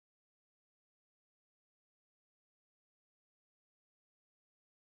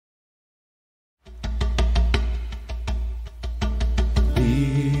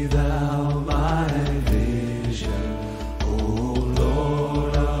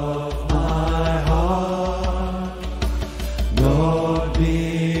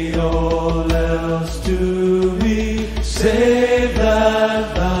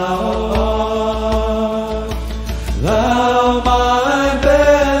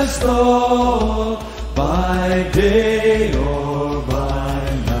best Lord, by day or by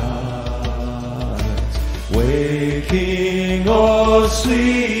night, waking or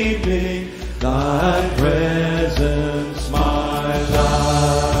sleeping, thy presence my life.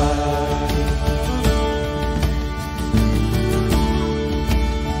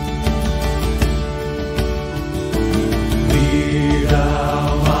 Be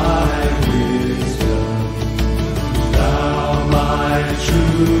thou my wisdom, thou my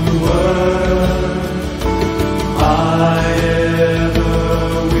true word, I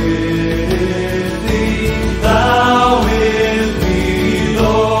ever with thee, thou with me,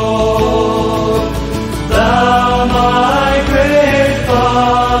 Lord, thou my great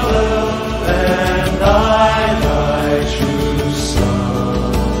Father, and I thy true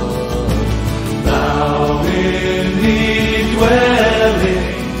Son, thou in me dwelling,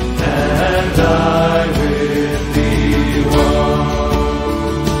 and I with thee one.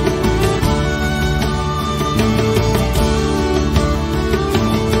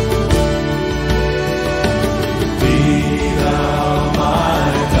 Be thou my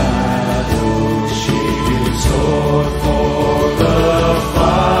battle shield, sword for the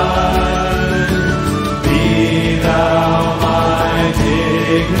fight. Be thou my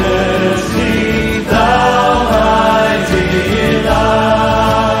dignity, thou my delight.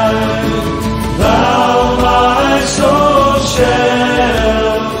 Thou my soul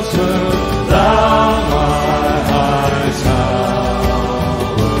shelter, thou my high tower.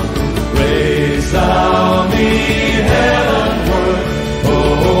 Raise thou me heavenward, O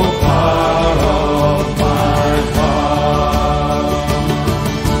power of my heart.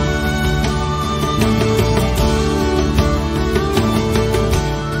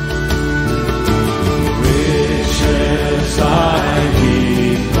 Riches I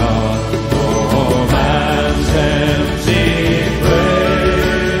heap not, nor man's empty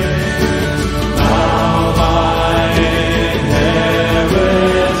praise. Thou my inheritance,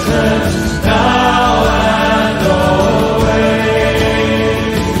 now and always.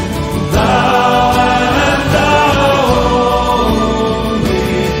 Thou and thou only,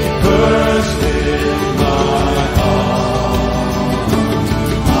 first in my heart.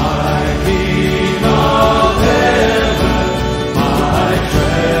 My King of heaven, my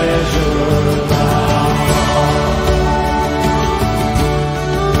treasure thou art.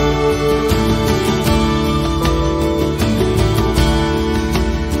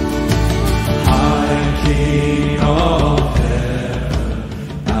 High King of heaven,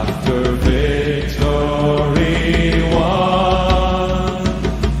 after victory won,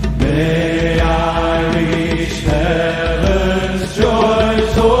 may I reach heaven's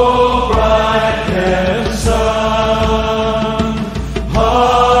joys, O bright sun.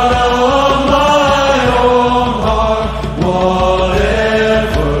 Heart of my own heart,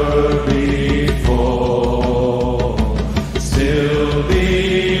 whatever before, still be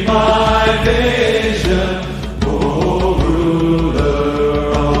my vision, O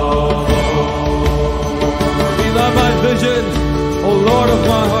ruler of all. Be thou my vision, O Lord of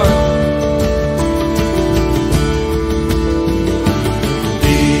my heart.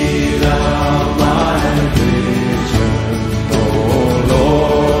 Be thou my vision, O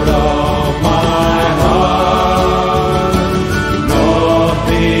Lord of my heart. Naught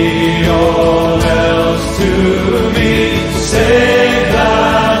be all else to me, save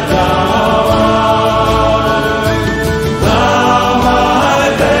that thou art. Thou my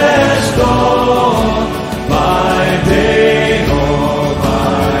best Lord, by day or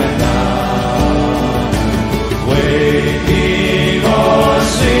by night, waking or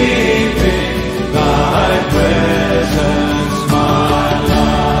sleeping, thy presence my life.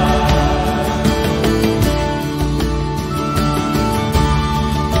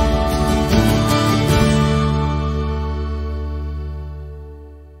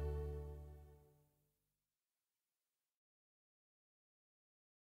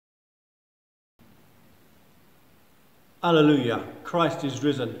 Alleluia, Christ is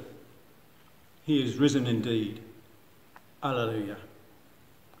risen. He is risen indeed. Alleluia.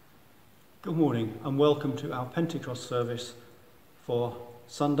 Good morning and welcome to our Pentecost service for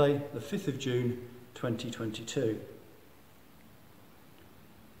Sunday the 5th of June 2022.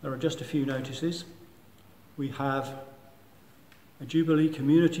 There are just a few notices. We have a Jubilee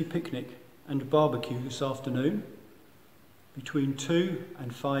community picnic and barbecue this afternoon between 2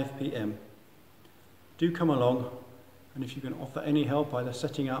 and 5 p.m. Do come along, and if you can offer any help either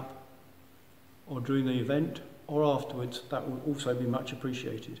setting up or during the event or afterwards, that will also be much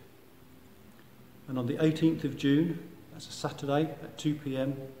appreciated. And on the 18th of June, that's a Saturday at 2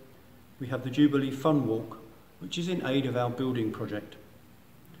 p.m, we have the Jubilee Fun Walk, which is in aid of our building project.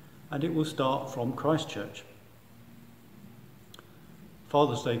 and it will start from Christchurch.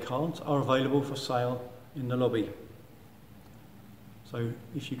 Father's Day cards are available for sale in the lobby. So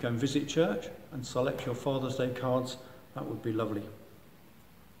if you can visit church and select your Father's Day cards, that would be lovely.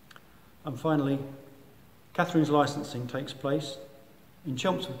 And finally, Catherine's licensing takes place in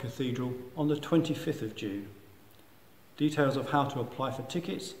Chelmsford Cathedral on the 25th of June. Details of how to apply for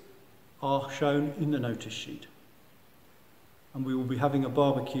tickets are shown in the notice sheet. And we will be having a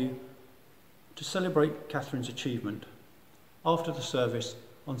barbecue to celebrate Catherine's achievement after the service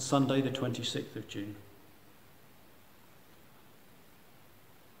on Sunday the 26th of June.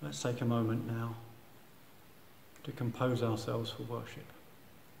 Let's take a moment now to compose ourselves for worship.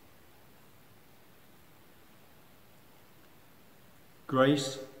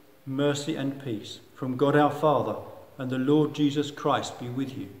 Grace, mercy and peace from God our Father and the Lord Jesus Christ be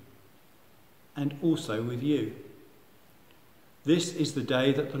with you, and also with you. This is the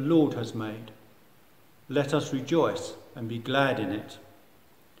day that the Lord has made. Let us rejoice and be glad in it.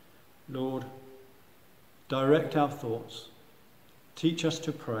 Lord, direct our thoughts, teach us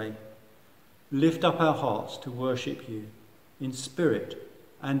to pray, lift up our hearts to worship you in spirit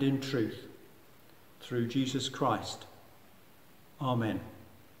and in truth, through Jesus Christ. Amen.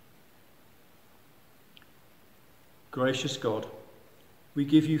 Gracious God, we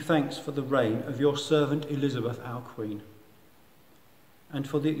give you thanks for the reign of your servant Elizabeth, our Queen, and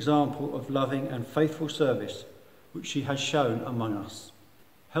for the example of loving and faithful service which she has shown among us.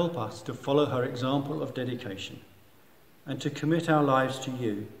 Help us to follow her example of dedication and to commit our lives to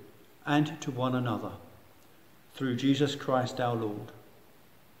you and to one another, through Jesus Christ our Lord.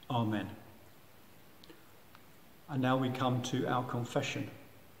 Amen. And now we come to our confession.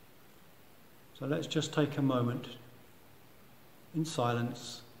 So let's just take a moment in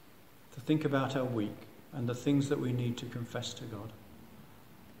silence to think about our week and the things that we need to confess to God.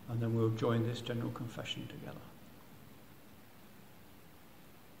 And then we'll join this general confession together.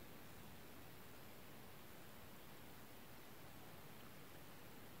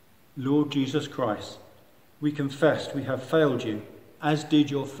 Lord Jesus Christ, we confess we have failed you, as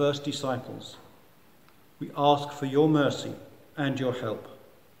did your first disciples. We ask for your mercy and your help.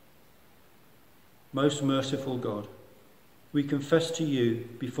 Most merciful God, we confess to you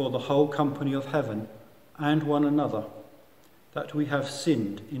before the whole company of heaven and one another that we have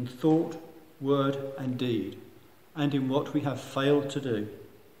sinned in thought, word and deed, and in what we have failed to do.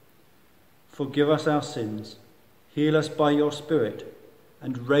 Forgive us our sins, heal us by your Spirit,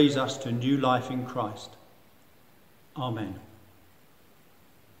 and raise us to new life in Christ. Amen.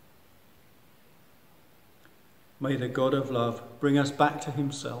 May the God of love bring us back to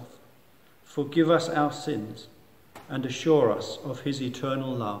himself, forgive us our sins, and assure us of his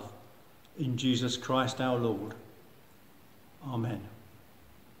eternal love. In Jesus Christ our Lord. Amen.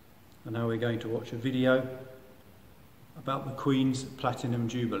 And now we're going to watch a video about the Queen's Platinum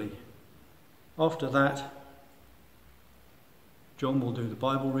Jubilee. After that, John will do the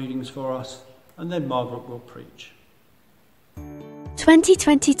Bible readings for us, and then Margaret will preach.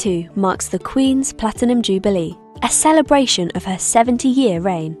 2022 marks the Queen's Platinum Jubilee, a celebration of her 70-year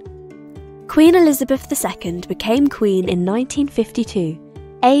reign. Queen Elizabeth II became Queen in 1952,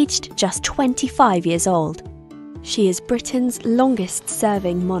 aged just 25 years old. She is Britain's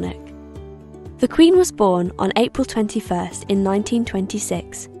longest-serving monarch. The Queen was born on April 21st in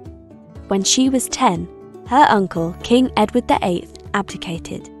 1926. When she was 10, her uncle, King Edward VIII,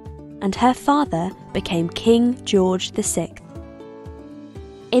 abdicated, and her father became King George VI.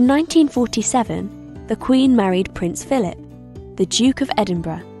 In 1947, the Queen married Prince Philip, the Duke of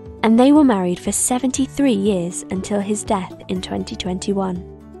Edinburgh, and they were married for 73 years until his death in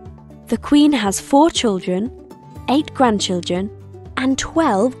 2021. The Queen has 4 children, 8 grandchildren, and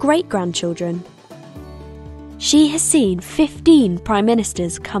 12 great-grandchildren. She has seen 15 Prime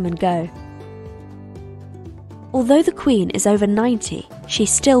Ministers come and go. Although the Queen is over 90, she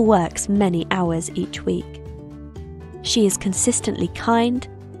still works many hours each week. She is consistently kind,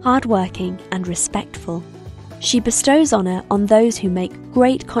 hard-working, and respectful. She bestows honour on those who make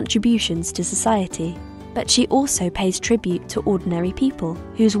great contributions to society, but she also pays tribute to ordinary people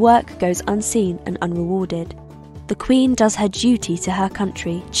whose work goes unseen and unrewarded. The Queen does her duty to her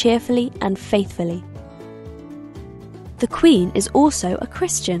country cheerfully and faithfully. The Queen is also a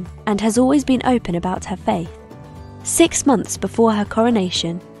Christian and has always been open about her faith. 6 months before her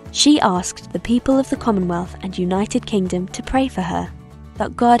coronation, she asked the people of the Commonwealth and United Kingdom to pray for her,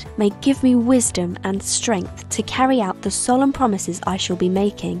 that God may give me wisdom and strength to carry out the solemn promises I shall be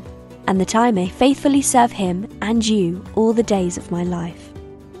making, and that I may faithfully serve him and you all the days of my life.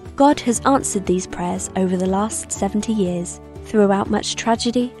 God has answered these prayers over the last 70 years, throughout much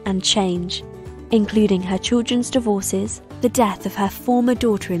tragedy and change, including her children's divorces, the death of her former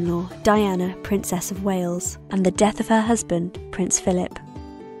daughter-in-law, Diana, Princess of Wales, and the death of her husband, Prince Philip.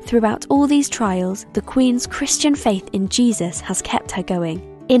 Throughout all these trials, the Queen's Christian faith in Jesus has kept her going.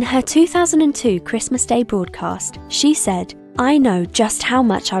 In her 2002 Christmas Day broadcast, she said, "I know just how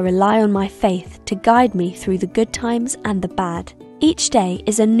much I rely on my faith to guide me through the good times and the bad. Each day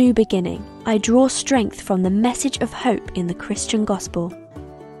is a new beginning. I draw strength from the message of hope in the Christian gospel."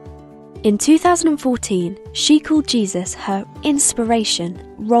 In 2014, she called Jesus her inspiration,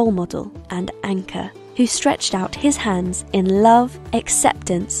 role model, and anchor, who stretched out his hands in love,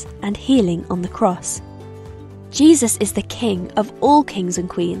 acceptance, and healing on the cross. Jesus is the King of all kings and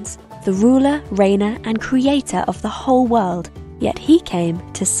queens, the ruler, reigner, and creator of the whole world, yet he came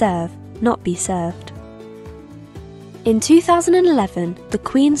to serve, not be served. In 2011, the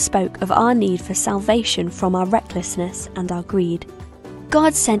Queen spoke of our need for salvation from our recklessness and our greed.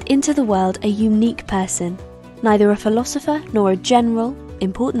 God sent into the world a unique person, neither a philosopher nor a general,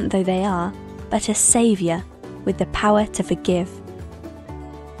 important though they are, but a saviour with the power to forgive.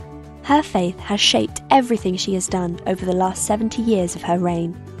 Her faith has shaped everything she has done over the last 70 years of her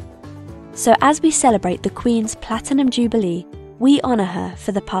reign. So as we celebrate the Queen's Platinum Jubilee, we honour her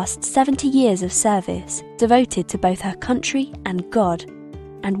for the past 70 years of service devoted to both her country and God.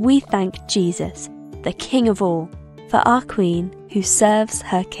 And we thank Jesus, the King of all, for our Queen who serves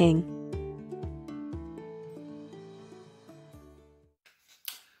her King.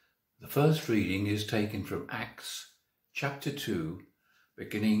 The first reading is taken from Acts chapter 2,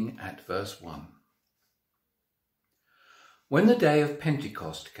 beginning at verse 1. When the day of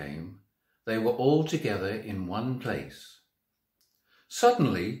Pentecost came, they were all together in one place.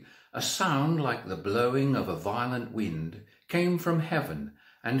 Suddenly, a sound like the blowing of a violent wind came from heaven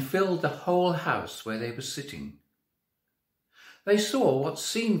and filled the whole house where they were sitting. They saw what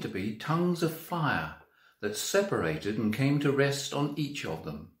seemed to be tongues of fire that separated and came to rest on each of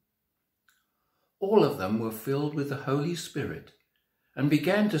them. All of them were filled with the Holy Spirit and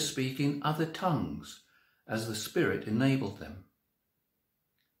began to speak in other tongues as the Spirit enabled them.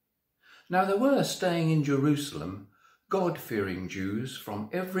 Now there were staying in Jerusalem God-fearing Jews from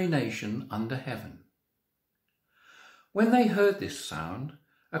every nation under heaven. When they heard this sound,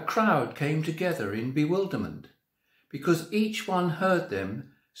 a crowd came together in bewilderment, because each one heard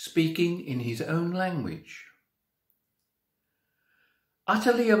them speaking in his own language.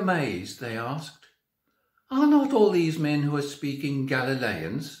 Utterly amazed, they asked, "Are not all these men who are speaking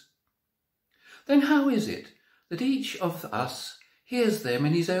Galileans? Then how is it that each of us hears them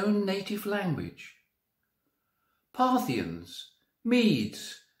in his own native language? Parthians,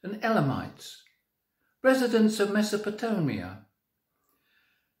 Medes, and Elamites, residents of Mesopotamia,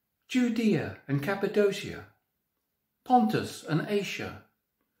 Judea and Cappadocia, Pontus and Asia,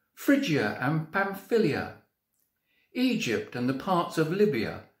 Phrygia and Pamphylia, Egypt and the parts of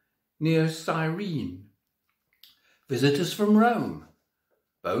Libya near Cyrene, visitors from Rome,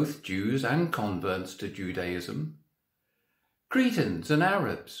 both Jews and converts to Judaism, Cretans and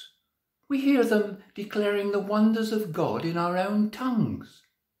Arabs. We hear them declaring the wonders of God in our own tongues."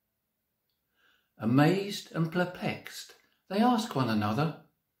 Amazed and perplexed, they ask one another,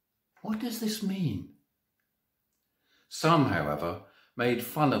 "What does this mean?" Some, however, made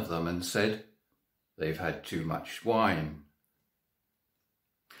fun of them and said, "They've had too much wine."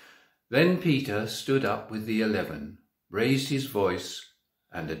 Then Peter stood up with the 11, raised his voice,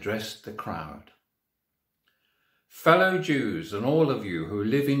 and addressed the crowd. "Fellow Jews and all of you who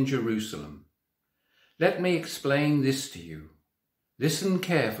live in Jerusalem, let me explain this to you. Listen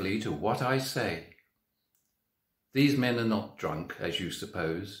carefully to what I say. These men are not drunk, as you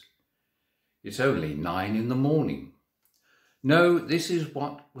suppose. It's only 9 a.m. No, this is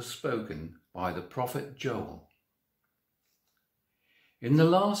what was spoken by the prophet Joel. In the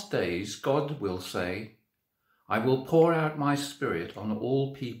last days, God will say, I will pour out my Spirit on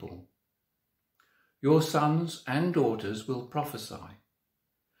all people. Your sons and daughters will prophesy.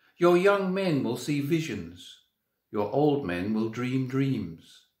 Your young men will see visions. Your old men will dream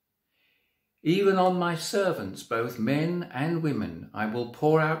dreams. Even on my servants, both men and women, I will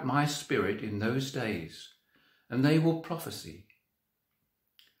pour out my Spirit in those days, and they will prophesy.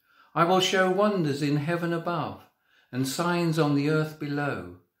 I will show wonders in heaven above, and signs on the earth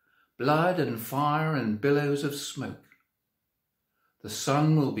below, blood and fire and billows of smoke. The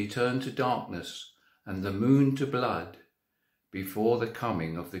sun will be turned to darkness, and the moon to blood, before the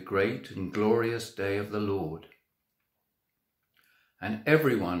coming of the great and glorious day of the Lord. And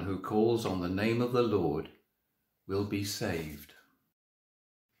everyone who calls on the name of the Lord will be saved."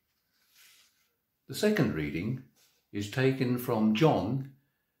 The second reading is taken from John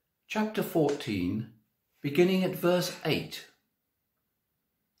chapter 14, beginning at verse 8.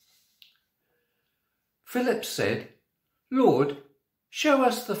 Philip said, "Lord, show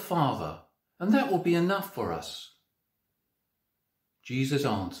us the Father, and that will be enough for us." Jesus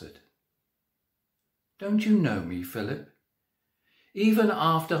answered, "Don't you know me, Philip, even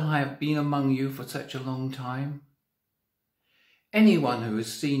after I have been among you for such a long time? Anyone who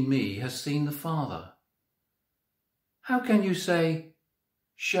has seen me has seen the Father. How can you say,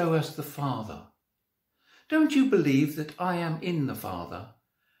 'Show us the Father'? Don't you believe that I am in the Father,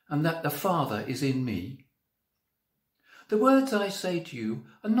 and that the Father is in me? The words I say to you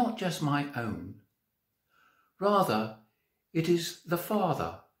are not just my own. Rather, it is the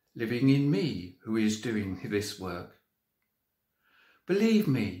Father living in me who is doing this work. Believe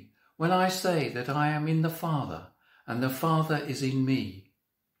me when I say that I am in the Father and the Father is in me,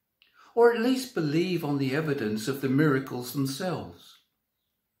 or at least believe on the evidence of the miracles themselves.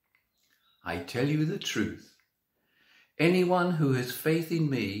 I tell you the truth. Anyone who has faith in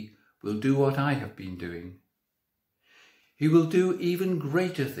me will do what I have been doing. He will do even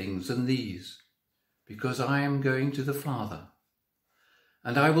greater things than these, because I am going to the Father.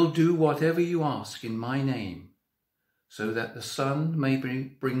 And I will do whatever you ask in my name, so that the Son may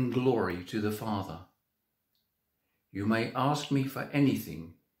bring glory to the Father. You may ask me for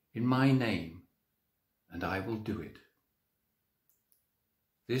anything in my name, and I will do it."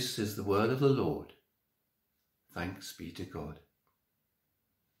 This is the word of the Lord. Thanks be to God.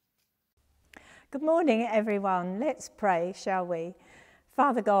 Good morning, everyone. Let's pray, shall we?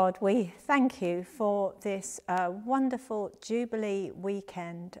 Father God, we thank you for this wonderful Jubilee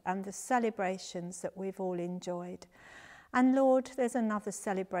weekend and the celebrations that we've all enjoyed. And Lord, there's another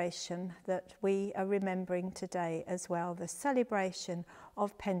celebration that we are remembering today as well, the celebration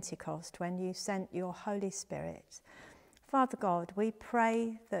of Pentecost, when you sent your Holy Spirit. Father God, we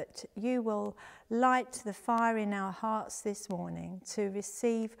pray that you will light the fire in our hearts this morning to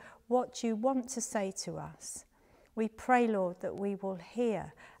receive what you want to say to us. We pray, Lord, that we will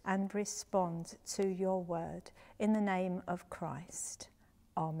hear and respond to your word in the name of Christ.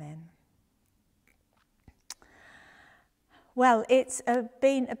 Amen. Well, it's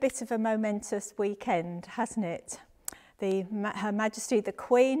been a bit of a momentous weekend, hasn't it? Her Majesty the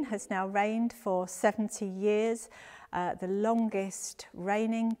Queen has now reigned for 70 years, the longest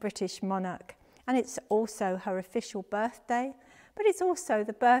reigning British monarch, and it's also her official birthday, but it's also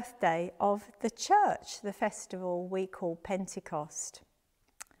the birthday of the church, the festival we call Pentecost.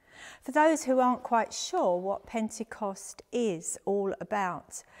 For those who aren't quite sure what Pentecost is all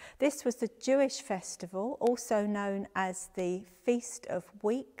about, this was the Jewish festival, also known as the Feast of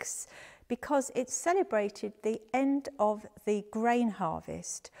Weeks, because it celebrated the end of the grain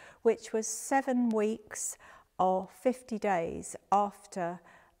harvest, which was 7 weeks or 50 days after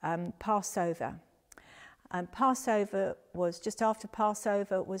Passover. Passover was just after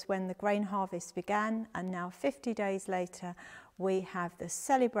Passover was when the grain harvest began, and now 50 days later we have the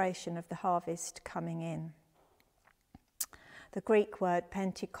celebration of the harvest coming in. The Greek word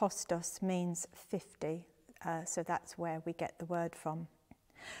Pentekostos means 50, so that's where we get the word from.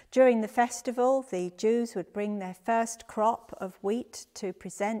 During the festival, the Jews would bring their first crop of wheat to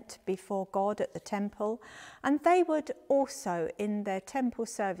present before God at the temple, and they would also, in their temple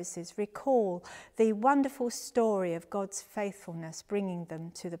services, recall the wonderful story of God's faithfulness bringing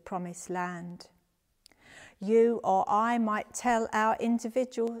them to the promised land. You or I might tell our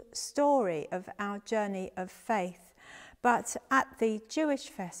individual story of our journey of faith, but at the Jewish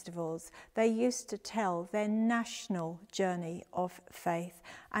festivals, they used to tell their national journey of faith.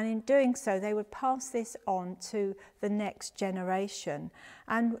 And in doing so, they would pass this on to the next generation.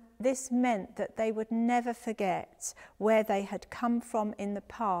 And this meant that they would never forget where they had come from in the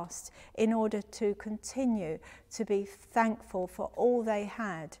past in order to continue to be thankful for all they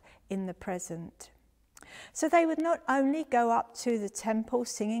had in the present. So they would not only go up to the temple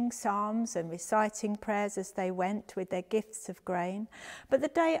singing psalms and reciting prayers as they went with their gifts of grain, but the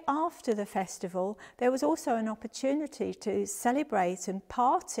day after the festival there was also an opportunity to celebrate and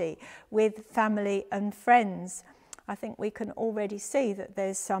party with family and friends. I think we can already see that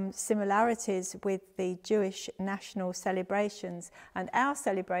there's some similarities with the Jewish national celebrations and our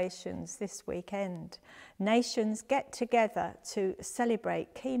celebrations this weekend. Nations get together to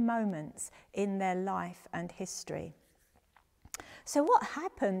celebrate key moments in their life and history. So what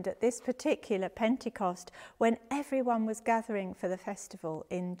happened at this particular Pentecost when everyone was gathering for the festival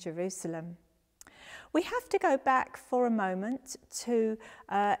in Jerusalem? We have to go back for a moment to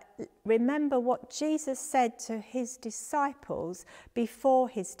remember what Jesus said to his disciples before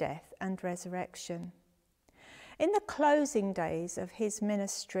his death and resurrection. In the closing days of his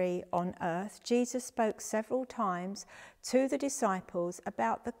ministry on earth, Jesus spoke several times to the disciples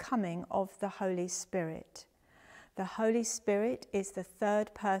about the coming of the Holy Spirit. The Holy Spirit is the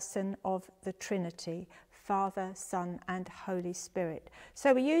third person of the Trinity, Father, Son, and Holy Spirit.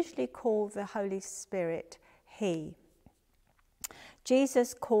 So we usually call the Holy Spirit He.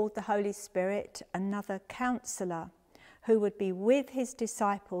 Jesus called the Holy Spirit another counselor who would be with his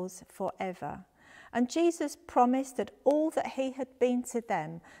disciples forever. And Jesus promised that all that he had been to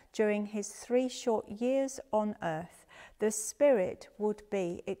them during his 3 short years on earth, the Spirit would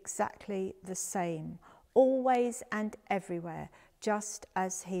be exactly the same, always and everywhere, just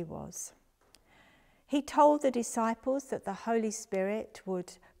as he was. He told the disciples that the Holy Spirit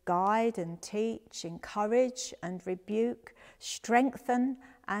would guide and teach, encourage and rebuke, strengthen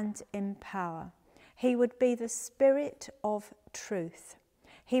and empower. He would be the Spirit of truth.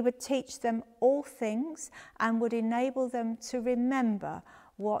 He would teach them all things and would enable them to remember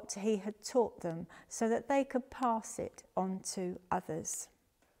what he had taught them so that they could pass it on to others.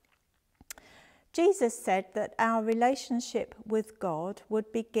 Jesus said that our relationship with God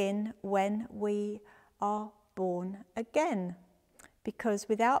would begin when we are born again, because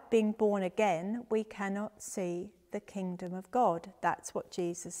without being born again, we cannot see the kingdom of God. That's what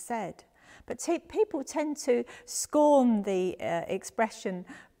Jesus said. But people tend to scorn the expression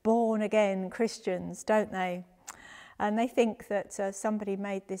born again Christians, don't they? And they think that somebody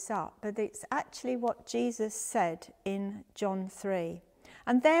made this up, but it's actually what Jesus said in John 3.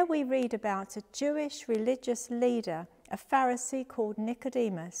 And there we read about a Jewish religious leader, a Pharisee called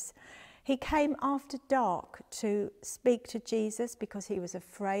Nicodemus. He came after dark to speak to Jesus because he was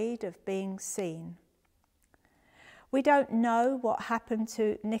afraid of being seen. We don't know what happened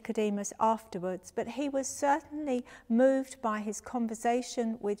to Nicodemus afterwards, but he was certainly moved by his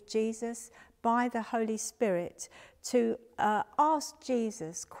conversation with Jesus, by the Holy Spirit, to ask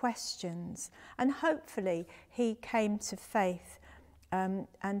Jesus questions. And hopefully he came to faith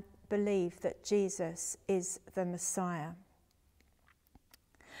and believed that Jesus is the Messiah.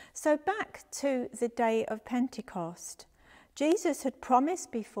 So back to the day of Pentecost. Jesus had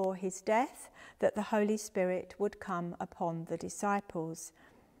promised before his death that the Holy Spirit would come upon the disciples.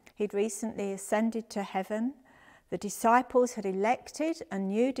 He'd recently ascended to heaven. The disciples had elected a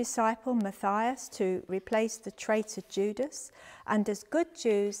new disciple, Matthias, to replace the traitor Judas, and as good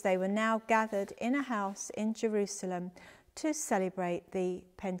Jews they were now gathered in a house in Jerusalem to celebrate the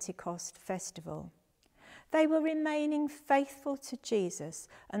Pentecost festival. They were remaining faithful to Jesus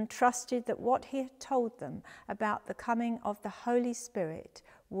and trusted that what he had told them about the coming of the Holy Spirit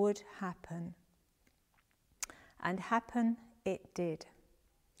would happen. And happen it did.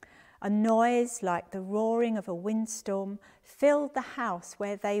 A noise like the roaring of a windstorm filled the house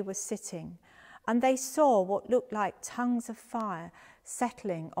where they were sitting, and they saw what looked like tongues of fire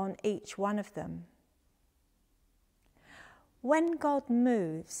settling on each one of them. When God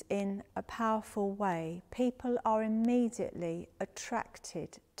moves in a powerful way, people are immediately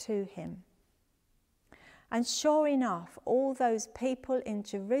attracted to him. And sure enough, all those people in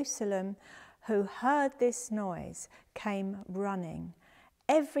Jerusalem who heard this noise came running.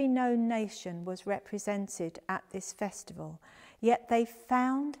 Every known nation was represented at this festival, yet they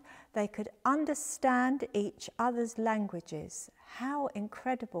found they could understand each other's languages. How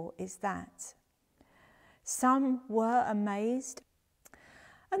incredible is that? Some were amazed.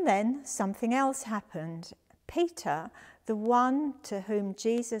 And then something else happened. Peter, the one to whom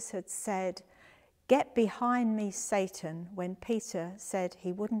Jesus had said, "Get behind me, Satan," when Peter said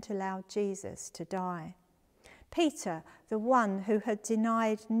he wouldn't allow Jesus to die. Peter, the one who had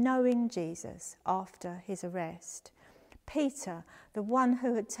denied knowing Jesus after his arrest. Peter, the one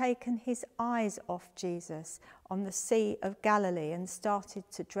who had taken his eyes off Jesus on the Sea of Galilee and started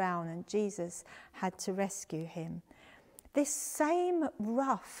to drown, and Jesus had to rescue him. This same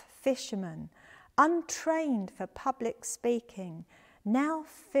rough fisherman, untrained for public speaking, now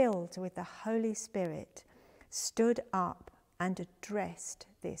filled with the Holy Spirit, stood up and addressed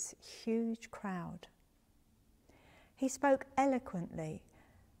this huge crowd. He spoke eloquently,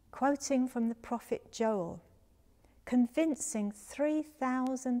 quoting from the prophet Joel, convincing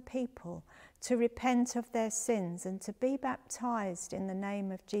 3,000 people to repent of their sins and to be baptized in the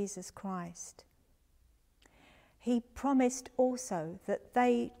name of Jesus Christ. He promised also that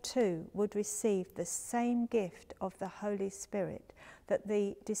they too would receive the same gift of the Holy Spirit that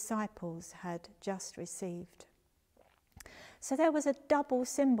the disciples had just received. So there was a double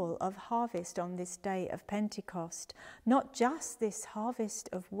symbol of harvest on this day of Pentecost, not just this harvest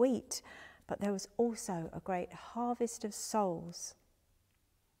of wheat, but there was also a great harvest of souls.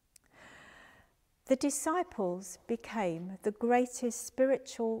 The disciples became the greatest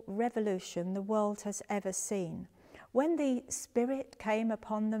spiritual revolution the world has ever seen. When the Spirit came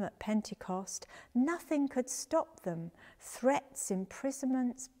upon them at Pentecost, nothing could stop them. Threats,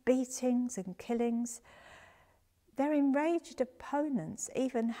 imprisonments, beatings and killings. Their enraged opponents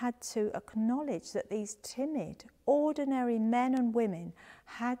even had to acknowledge that these timid, ordinary men and women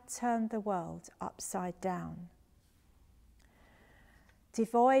had turned the world upside down.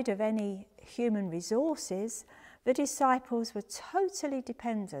 Devoid of any human resources, the disciples were totally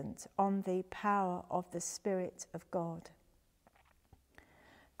dependent on the power of the Spirit of God.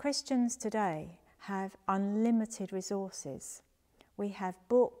 Christians today have unlimited resources. We have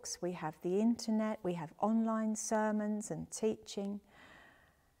books, we have the internet, we have online sermons and teaching.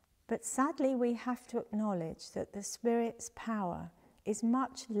 But sadly, we have to acknowledge that the Spirit's power is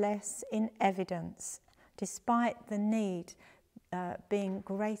much less in evidence, despite the need being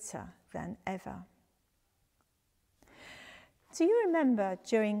greater than ever. Do you remember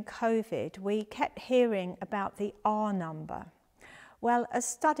during COVID, we kept hearing about the R number? Well, a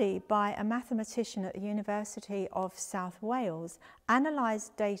study by a mathematician at the University of South Wales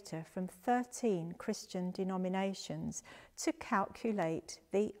analysed data from 13 Christian denominations to calculate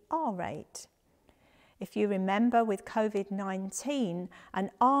the R rate. If you remember, with COVID-19, an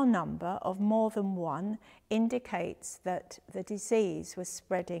R number of more than 1 indicates that the disease was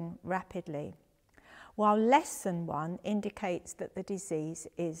spreading rapidly, while less than 1 indicates that the disease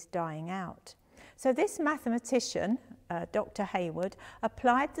is dying out. So this mathematician, Dr. Hayward,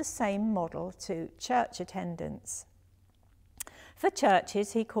 applied the same model to church attendance. For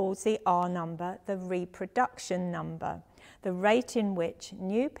churches, he calls the R number the reproduction number, the rate in which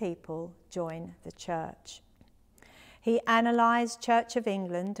new people join the church. He analysed Church of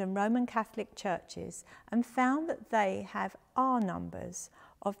England and Roman Catholic churches and found that they have R numbers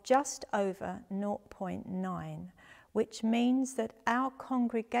of just over 0.9, which means that our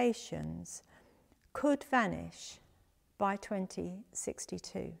congregations could vanish by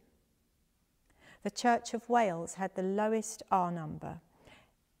 2062. The Church of Wales had the lowest R number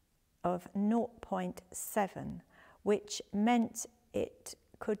of 0.7, which meant it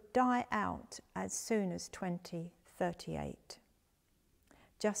could die out as soon as 2038,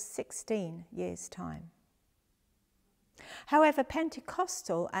 just 16 years' time. However,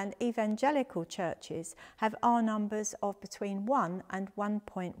 Pentecostal and evangelical churches have R numbers of between 1 and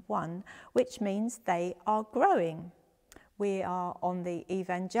 1.1, which means they are growing. We are on the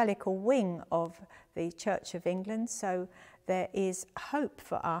evangelical wing of the Church of England, so there is hope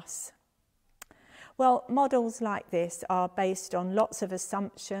for us. Well, models like this are based on lots of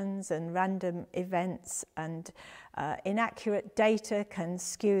assumptions and random events, and inaccurate data can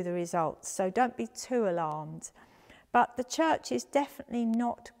skew the results, so don't be too alarmed. But the church is definitely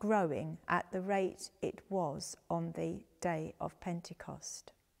not growing at the rate it was on the day of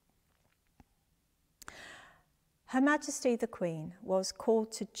Pentecost. Her Majesty the Queen was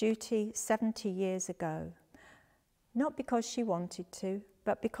called to duty 70 years ago, not because she wanted to,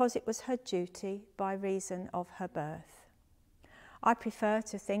 but because it was her duty by reason of her birth. I prefer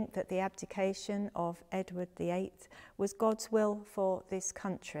to think that the abdication of Edward VIII was God's will for this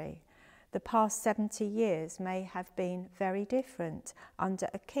country. The past 70 years may have been very different under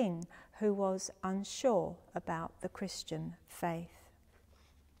a king who was unsure about the Christian faith.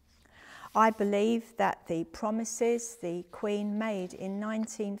 I believe that the promises the Queen made in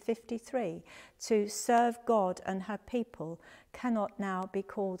 1953 to serve God and her people cannot now be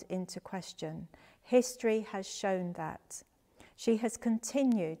called into question. History has shown that. She has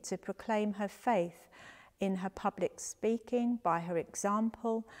continued to proclaim her faith in her public speaking, by her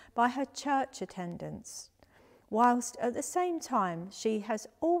example, by her church attendance, whilst at the same time she has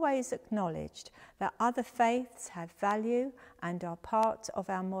always acknowledged that other faiths have value and are part of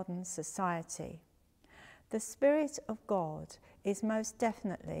our modern society. The Spirit of God is most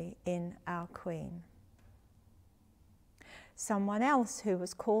definitely in our Queen. Someone else who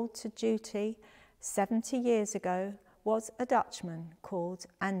was called to duty 70 years ago was a Dutchman called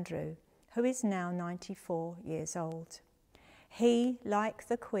Andrew, who is now 94 years old. He, like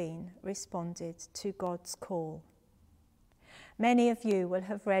the Queen, responded to God's call. Many of you will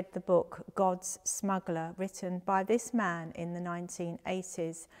have read the book God's Smuggler, written by this man in the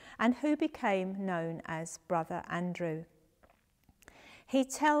 1980s, and who became known as Brother Andrew. He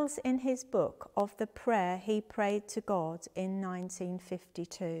tells in his book of the prayer he prayed to God in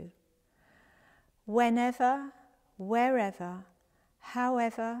 1952. Whenever, wherever,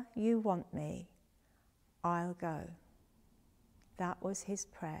 however you want me, I'll go. That was his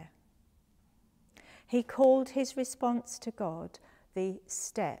prayer. He called his response to God the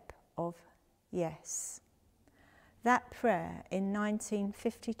step of yes. That prayer in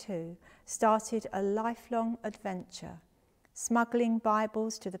 1952 started a lifelong adventure, smuggling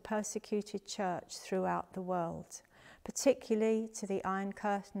Bibles to the persecuted church throughout the world, particularly to the Iron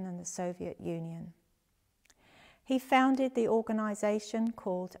Curtain and the Soviet Union. He founded the organisation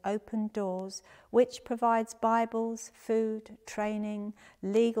called Open Doors, which provides Bibles, food, training,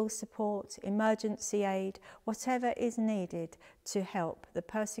 legal support, emergency aid, whatever is needed to help the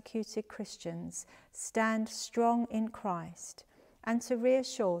persecuted Christians stand strong in Christ and to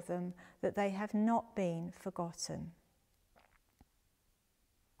reassure them that they have not been forgotten.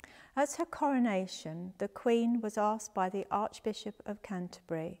 At her coronation, the Queen was asked by the Archbishop of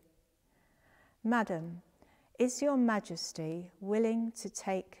Canterbury, "Madam, is your Majesty willing to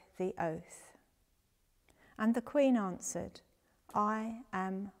take the oath?" And the Queen answered, "I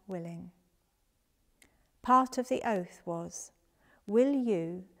am willing." Part of the oath was, "Will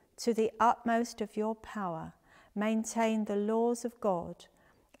you, to the utmost of your power, maintain the laws of God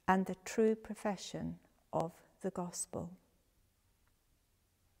and the true profession of the gospel?"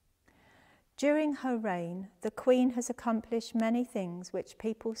 During her reign, the Queen has accomplished many things which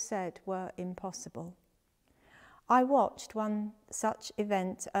people said were impossible. I watched one such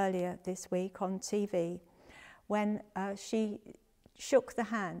event earlier this week on TV when she shook the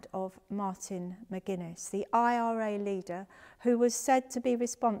hand of Martin McGuinness, the IRA leader who was said to be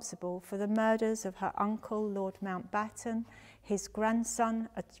responsible for the murders of her uncle, Lord Mountbatten, his grandson,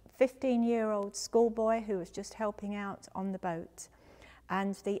 a 15-year-old schoolboy who was just helping out on the boat,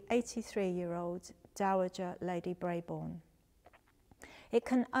 and the 83-year-old Dowager Lady Brabourne. It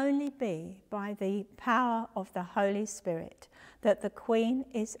can only be by the power of the Holy Spirit that the Queen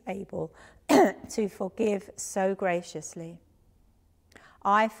is able to forgive so graciously.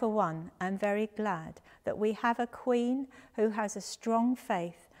 I, for one, am very glad that we have a Queen who has a strong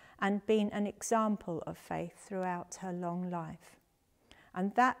faith and been an example of faith throughout her long life.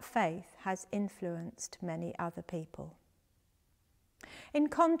 And that faith has influenced many other people. In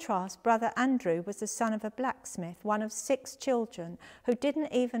contrast, Brother Andrew was the son of a blacksmith, one of 6 children who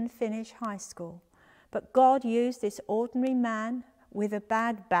didn't even finish high school. But God used this ordinary man with a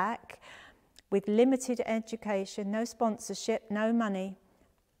bad back, with limited education, no sponsorship, no money,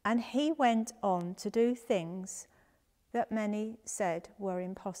 and he went on to do things that many said were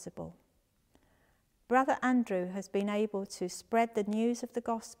impossible. Brother Andrew has been able to spread the news of the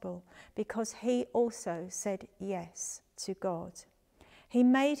gospel because he also said yes to God. He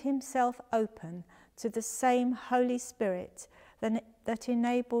made himself open to the same Holy Spirit that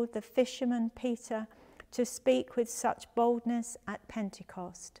enabled the fisherman Peter to speak with such boldness at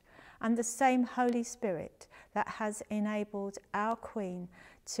Pentecost, and the same Holy Spirit that has enabled our Queen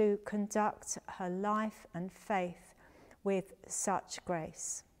to conduct her life and faith with such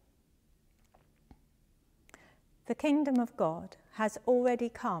grace. The kingdom of God has already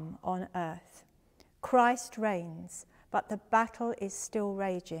come on earth. Christ reigns, but the battle is still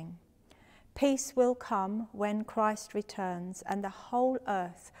raging. Peace will come when Christ returns, and the whole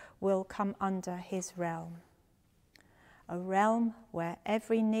earth will come under his realm. A realm where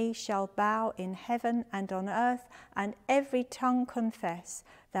every knee shall bow in heaven and on earth, and every tongue confess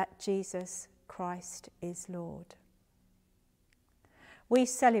that Jesus Christ is Lord. We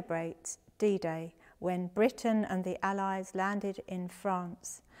celebrate D-Day when Britain and the Allies landed in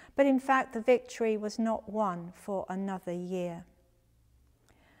France, but in fact the victory was not won for another year,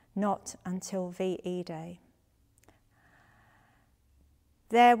 not until VE Day.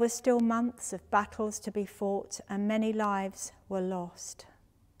 There were still months of battles to be fought and many lives were lost,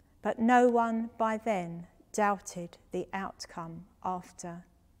 but no one by then doubted the outcome after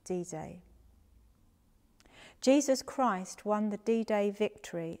D-Day. Jesus Christ won the D-Day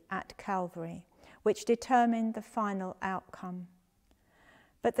victory at Calvary, which determined the final outcome.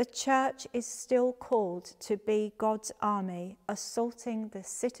 But the church is still called to be God's army, assaulting the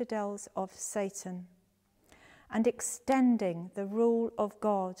citadels of Satan and extending the rule of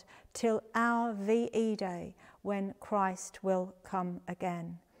God till our VE Day, when Christ will come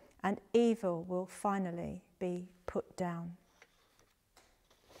again and evil will finally be put down.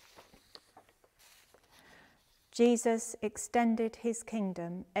 Jesus extended his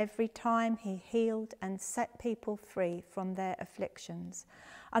kingdom every time he healed and set people free from their afflictions,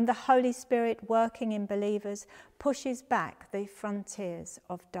 and the Holy Spirit working in believers pushes back the frontiers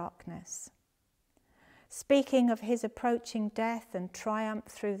of darkness. Speaking of his approaching death and triumph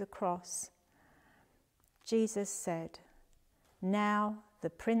through the cross, Jesus said, "Now the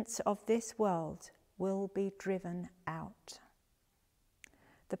prince of this world will be driven out."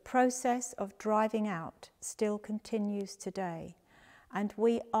 The process of driving out still continues today, and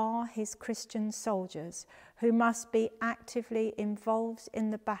we are his Christian soldiers who must be actively involved in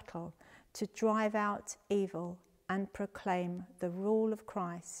the battle to drive out evil and proclaim the rule of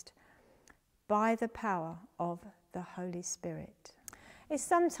Christ by the power of the Holy Spirit. It's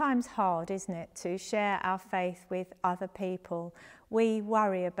sometimes hard, isn't it, to share our faith with other people. We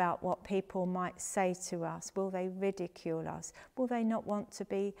worry about what people might say to us. Will they ridicule us? Will they not want to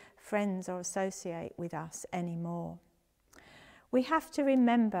be friends or associate with us anymore? We have to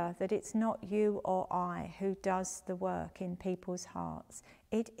remember that it's not you or I who does the work in people's hearts.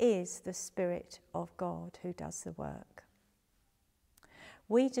 It is the Spirit of God who does the work.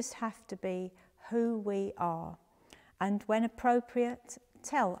 We just have to be who we are, and when appropriate,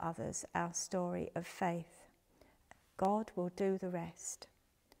 tell others our story of faith. God will do the rest.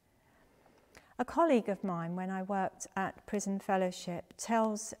 A colleague of mine, when I worked at Prison Fellowship,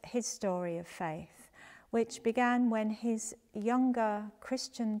 tells his story of faith, which began when his younger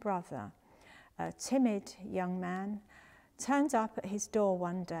Christian brother, a timid young man, turned up at his door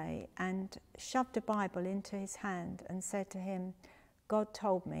one day and shoved a Bible into his hand and said to him, "God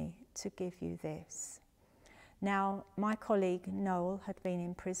told me to give you this." Now, my colleague Noel had been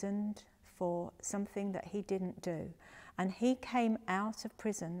imprisoned for something that he didn't do, and he came out of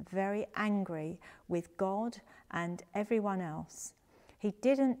prison very angry with God and everyone else. He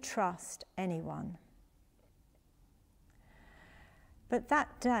didn't trust anyone. But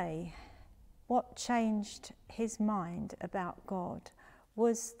that day, what changed his mind about God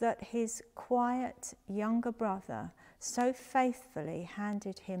was that his quiet younger brother so faithfully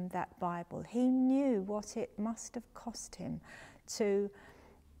handed him that Bible. He knew what it must have cost him to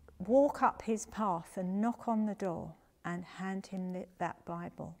walk up his path and knock on the door and hand him that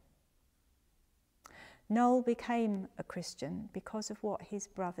Bible. Noel became a Christian because of what his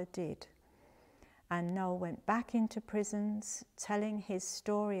brother did. And Noel went back into prisons telling his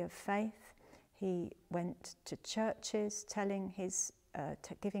story of faith. He went to churches telling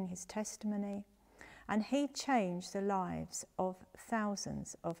giving his testimony. And he changed the lives of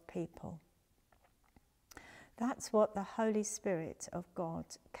thousands of people. That's what the Holy Spirit of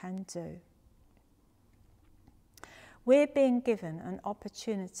God can do. We're being given an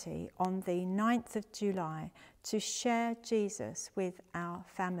opportunity on the 9th of July to share Jesus with our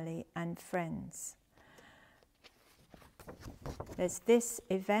family and friends. There's this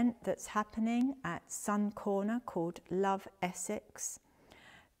event that's happening at Sun Corner called Love Essex.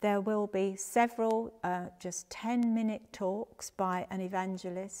 There will be several just 10-minute talks by an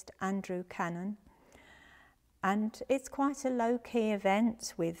evangelist, Andrew Cannon. And it's quite a low-key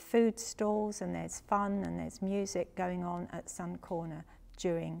event with food stalls, and there's fun and there's music going on at Sun Corner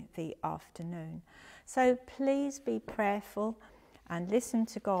during the afternoon. So please be prayerful and listen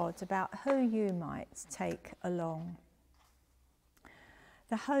to God about who you might take along.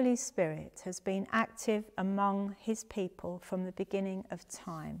 The Holy Spirit has been active among his people from the beginning of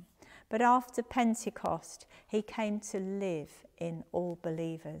time. But after Pentecost, he came to live in all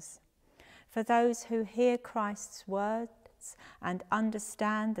believers. For those who hear Christ's words and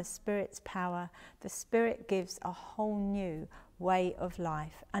understand the Spirit's power, the Spirit gives a whole new way of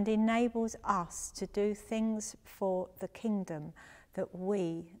life and enables us to do things for the kingdom that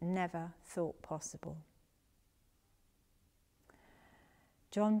we never thought possible.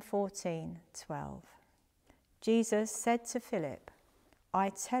 John 14:12. Jesus said to Philip, "I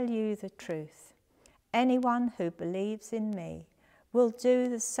tell you the truth. Anyone who believes in me will do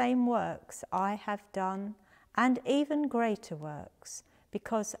the same works I have done, and even greater works,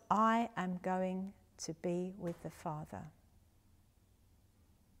 because I am going to be with the Father."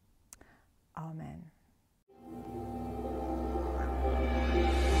 Amen.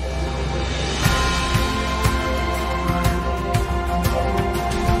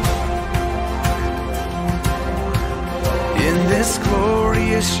 In this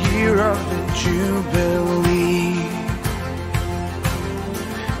glorious year of the Jubilee,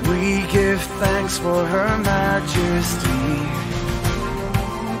 we give thanks for Her Majesty.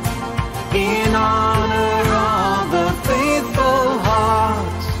 In honor of the faithful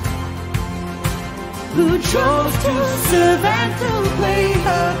hearts who chose to serve and to play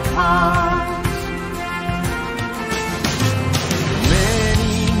her part.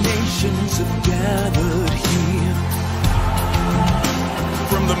 Many nations have gathered here,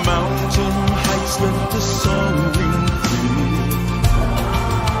 from the mountain heights let the song ring through,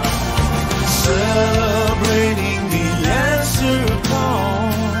 celebrating the answered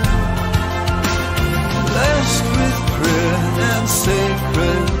call, blessed with prayer and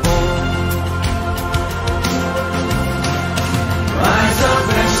sacred awe. Rise up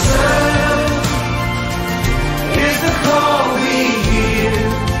and serve is the call we hear.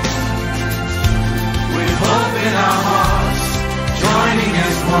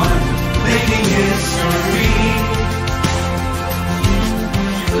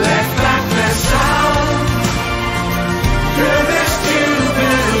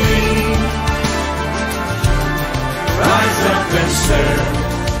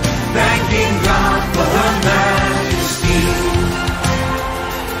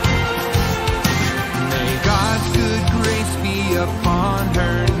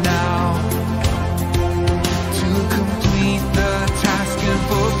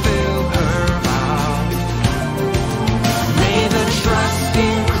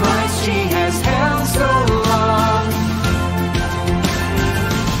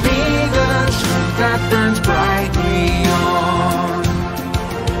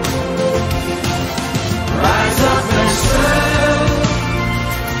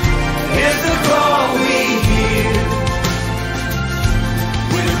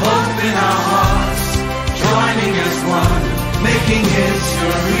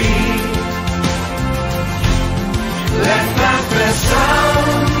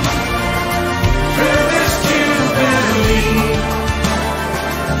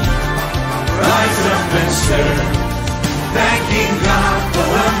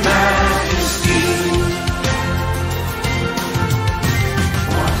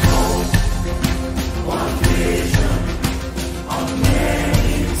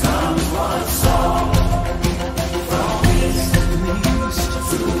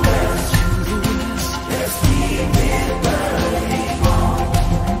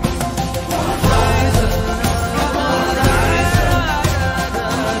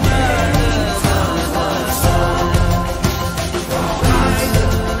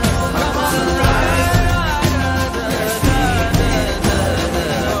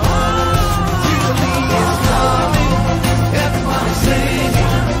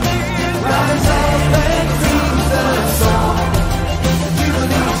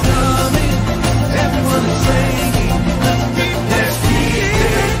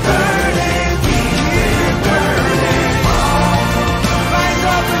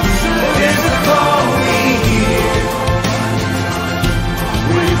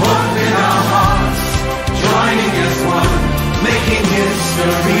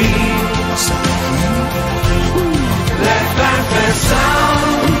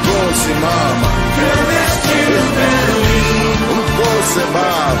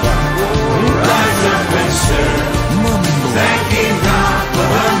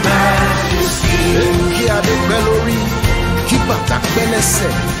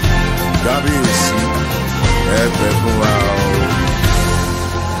 ẹsẹ̀ kábíyèsí ẹ̀pẹ̀ fún wa o.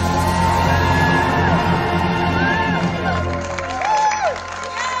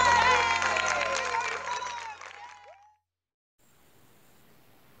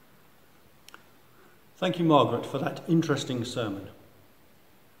 Thank you, Margaret, for that interesting sermon.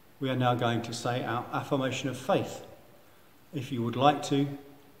 We are now going to say our affirmation of faith. If you would like to,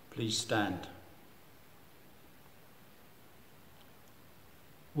 please stand.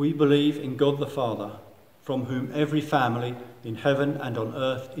 We believe in God the Father, from whom every family in heaven and on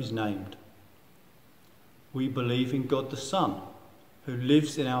earth is named. We believe in God the Son, who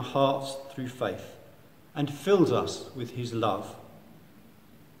lives in our hearts through faith and fills us with his love.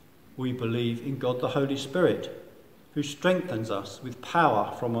 We believe in God the Holy Spirit, who strengthens us with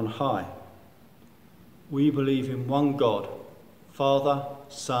power from on high. We believe in one God, Father,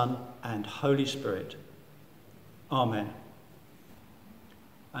 Son, and Holy Spirit. Amen.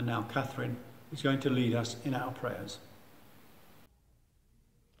 And now Catherine is going to lead us in our prayers.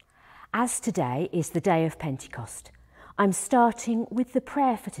 As today is the day of Pentecost, I'm starting with the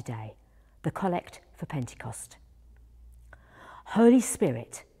prayer for today, the Collect for Pentecost. Holy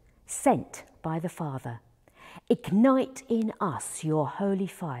Spirit, sent by the Father, ignite in us your holy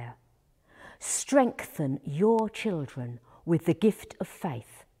fire. Strengthen your children with the gift of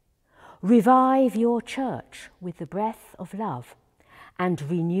faith. Revive your church with the breath of love,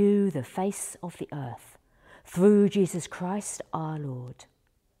 and renew the face of the earth, through Jesus Christ our Lord.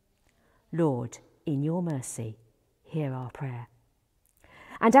 Lord, in your mercy, hear our prayer.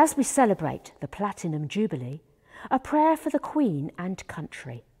 And as we celebrate the Platinum Jubilee, a prayer for the Queen and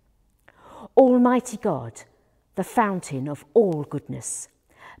country. Almighty God, the fountain of all goodness,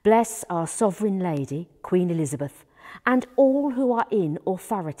 bless our Sovereign Lady, Queen Elizabeth, and all who are in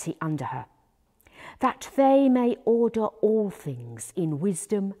authority under her, that they may order all things in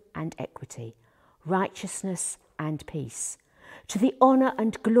wisdom and equity, righteousness and peace, to the honour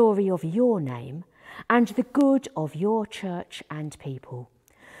and glory of your name and the good of your church and people.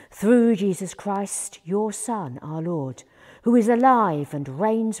 Through Jesus Christ, your Son, our Lord, who is alive and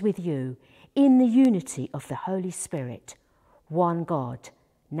reigns with you in the unity of the Holy Spirit, one God,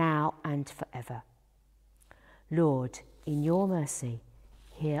 now and forever. Lord, in your mercy,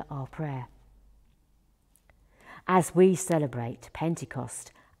 hear our prayer. As we celebrate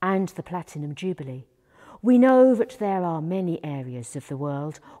Pentecost and the Platinum Jubilee, we know that there are many areas of the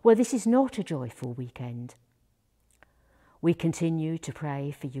world where this is not a joyful weekend. We continue to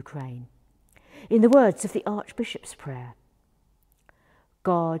pray for Ukraine. In the words of the Archbishop's prayer,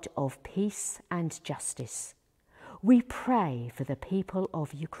 God of peace and justice, we pray for the people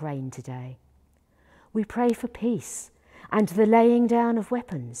of Ukraine today. We pray for peace and the laying down of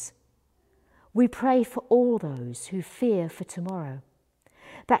weapons. We pray for all those who fear for tomorrow,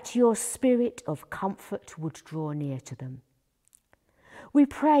 that your spirit of comfort would draw near to them. We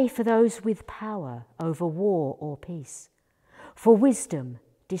pray for those with power over war or peace, for wisdom,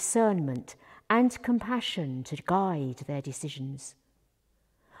 discernment, and compassion to guide their decisions.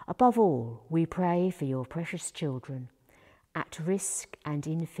 Above all, we pray for your precious children, at risk and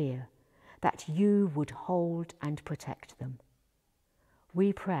in fear, that you would hold and protect them.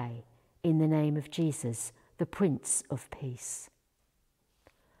 We pray in the name of Jesus, the Prince of Peace.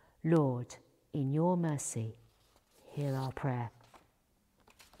 Lord, in your mercy, hear our prayer.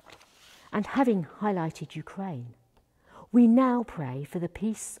 And having highlighted Ukraine, we now pray for the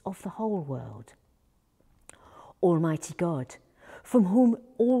peace of the whole world. Almighty God, from whom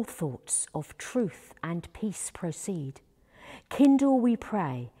all thoughts of truth and peace proceed, kindle, we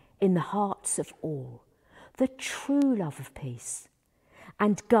pray, in the hearts of all the true love of peace,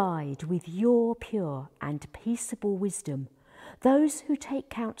 and guide with your pure and peaceable wisdom those who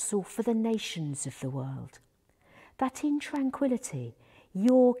take counsel for the nations of the world, that in tranquillity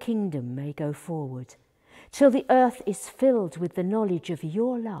your kingdom may go forward, till the earth is filled with the knowledge of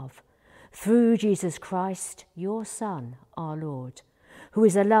your love, through Jesus Christ, your Son, our Lord, who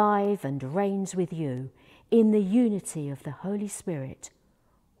is alive and reigns with you in the unity of the Holy Spirit,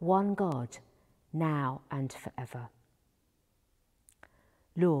 one God, now and forever.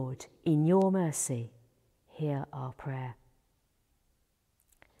 Lord, in your mercy, hear our prayer.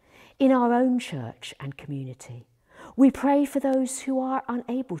 In our own church and community, we pray for those who are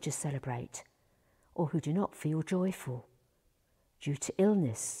unable to celebrate or who do not feel joyful due to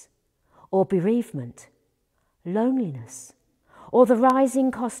illness or bereavement, loneliness, or the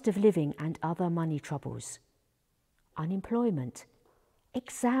rising cost of living and other money troubles, unemployment,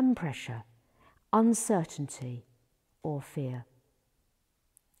 exam pressure, uncertainty, or fear.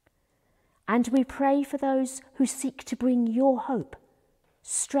 And we pray for those who seek to bring your hope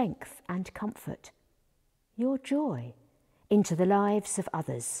strength and comfort, your joy into the lives of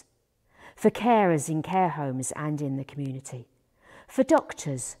others, for carers in care homes and in the community, for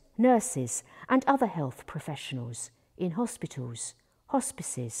doctors, nurses and other health professionals in hospitals,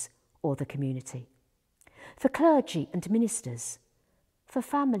 hospices or the community, for clergy and ministers, for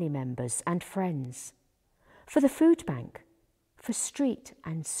family members and friends, for the food bank, for street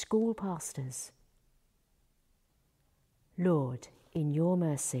and school pastors. Lord, in your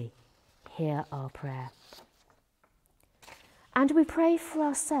mercy, hear our prayer. And we pray for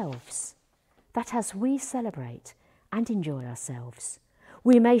ourselves, that as we celebrate and enjoy ourselves,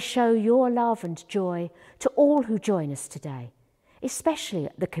 we may show your love and joy to all who join us today, especially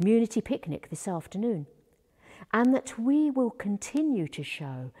at the community picnic this afternoon, and that we will continue to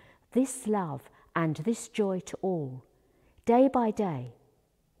show this love and this joy to all, day by day,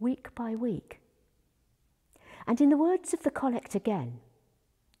 week by week. And in the words of the collect again,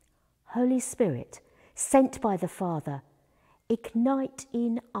 Holy Spirit, sent by the Father, ignite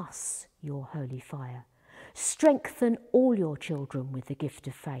in us your holy fire. Strengthen all your children with the gift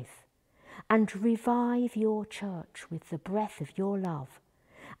of faith, and revive your church with the breath of your love,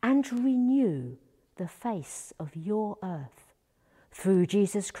 and renew the face of your earth, through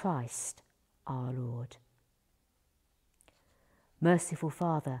Jesus Christ our Lord. Merciful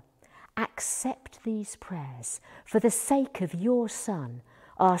Father, accept these prayers for the sake of your Son,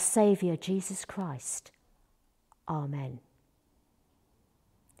 our Saviour Jesus Christ. Amen.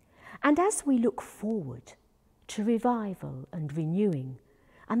 And as we look forward to revival and renewing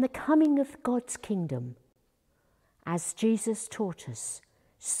and the coming of God's kingdom, as Jesus taught us,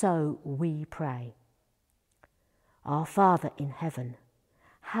 so we pray. Our Father in heaven,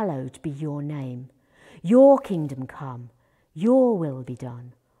 hallowed be your name. Your kingdom come, your will be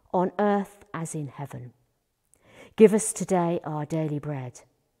done, on earth as in heaven. Give us today our daily bread.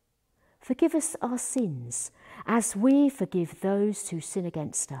 Forgive us our sins, as we forgive those who sin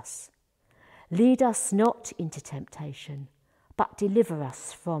against us. Lead us not into temptation, but deliver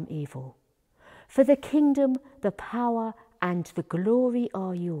us from evil. For the kingdom, the power, and the glory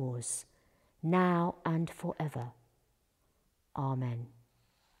are yours, now and forever. Amen.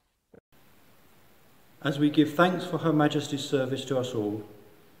 As we give thanks for Her Majesty's service to us all,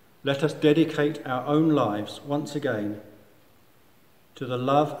 let us dedicate our own lives once again to the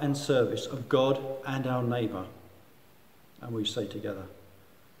love and service of God and our neighbour. And we say together,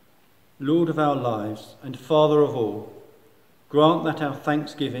 Lord of our lives and Father of all, grant that our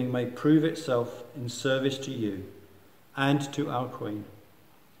thanksgiving may prove itself in service to you and to our Queen,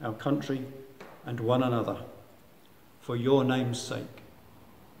 our country and one another, for your name's sake.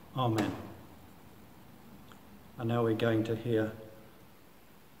 Amen. And now we're going to hear,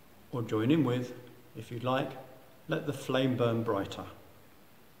 or join in with, if you'd like, Let the Flame Burn Brighter.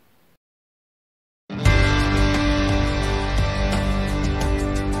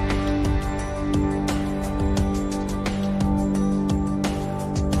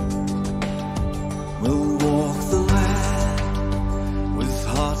 We'll walk the land with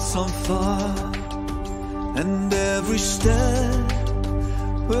hearts on fire, and every step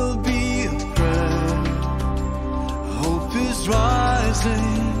will be a prayer. Hope is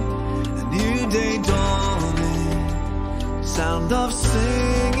rising, a new day dawning, sound of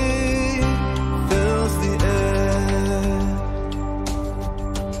singing fills the air.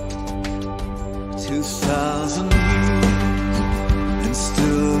 2,000 years and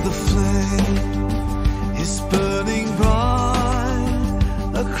still the flame is burning bright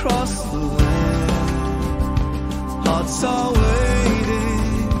across the land. Hearts are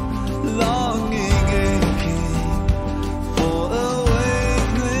waiting, longing, aching for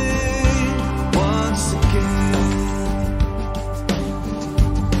awakening once again.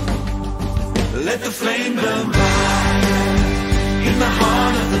 Let the flame burn brighter in the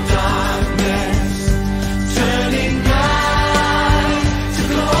heart of the darkness, turning bright to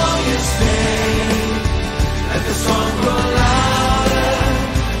glorious day. Let the song grow louder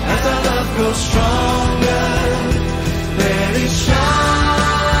as our love grows stronger. Let it shine,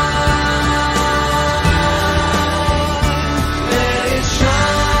 let it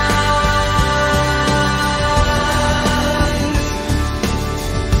shine.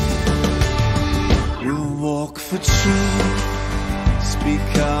 We'll walk for truth,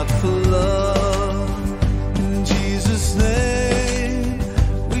 speak out for love. In Jesus' name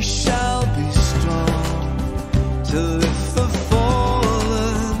we shall be strong, to lift the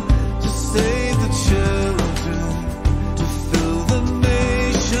fallen, to save the children, to fill the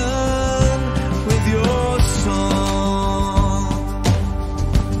nation with your song.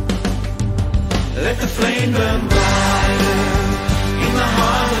 Let the flame burn brighter in the heart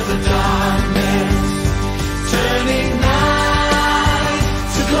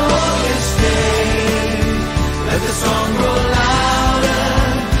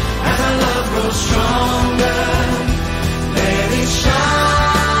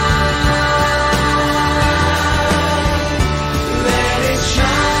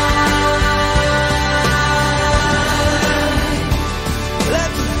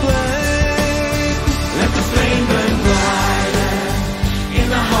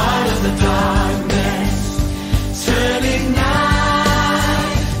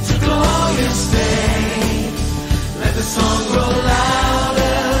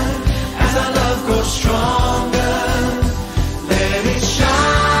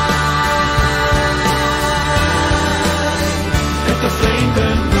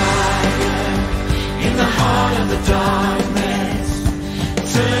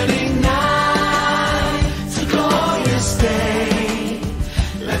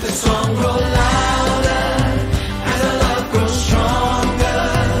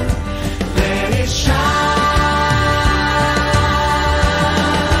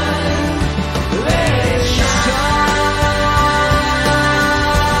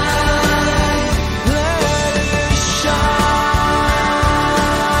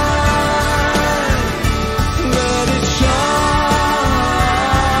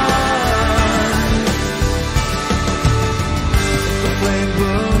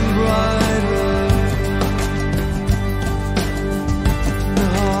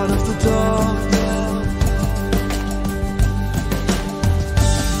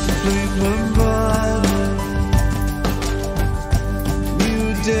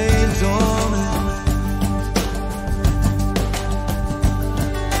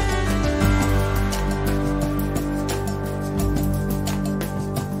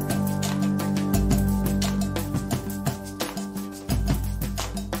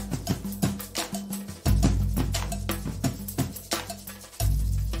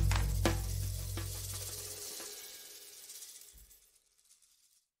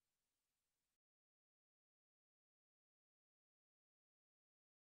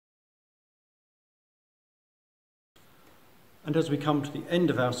And as we come to the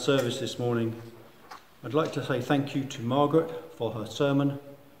end of our service this morning, I'd like to say thank you to Margaret for her sermon,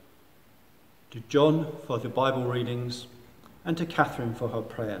 to John for the Bible readings, and to Catherine for her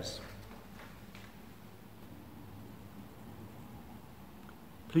prayers.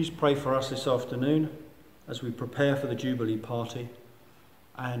 Please pray for us this afternoon as we prepare for the Jubilee party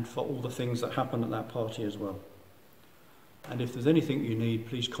and for all the things that happen at that party as well. And if there's anything you need,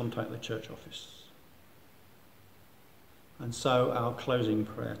 please contact the church office. And so our closing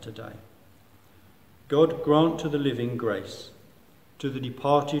prayer today. God grant to the living grace, to the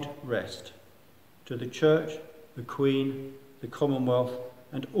departed rest, to the church, the Queen, the Commonwealth,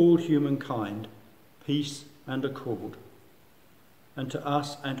 and all humankind, peace and accord, and to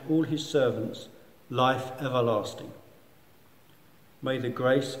us and all his servants, life everlasting. May the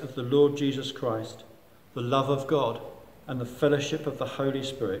grace of the Lord Jesus Christ, the love of God, and the fellowship of the Holy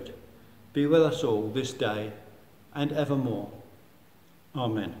Spirit be with us all this day and evermore.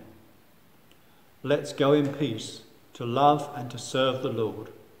 Amen. Let's go in peace to love and to serve the Lord.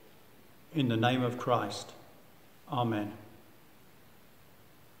 In the name of Christ. Amen.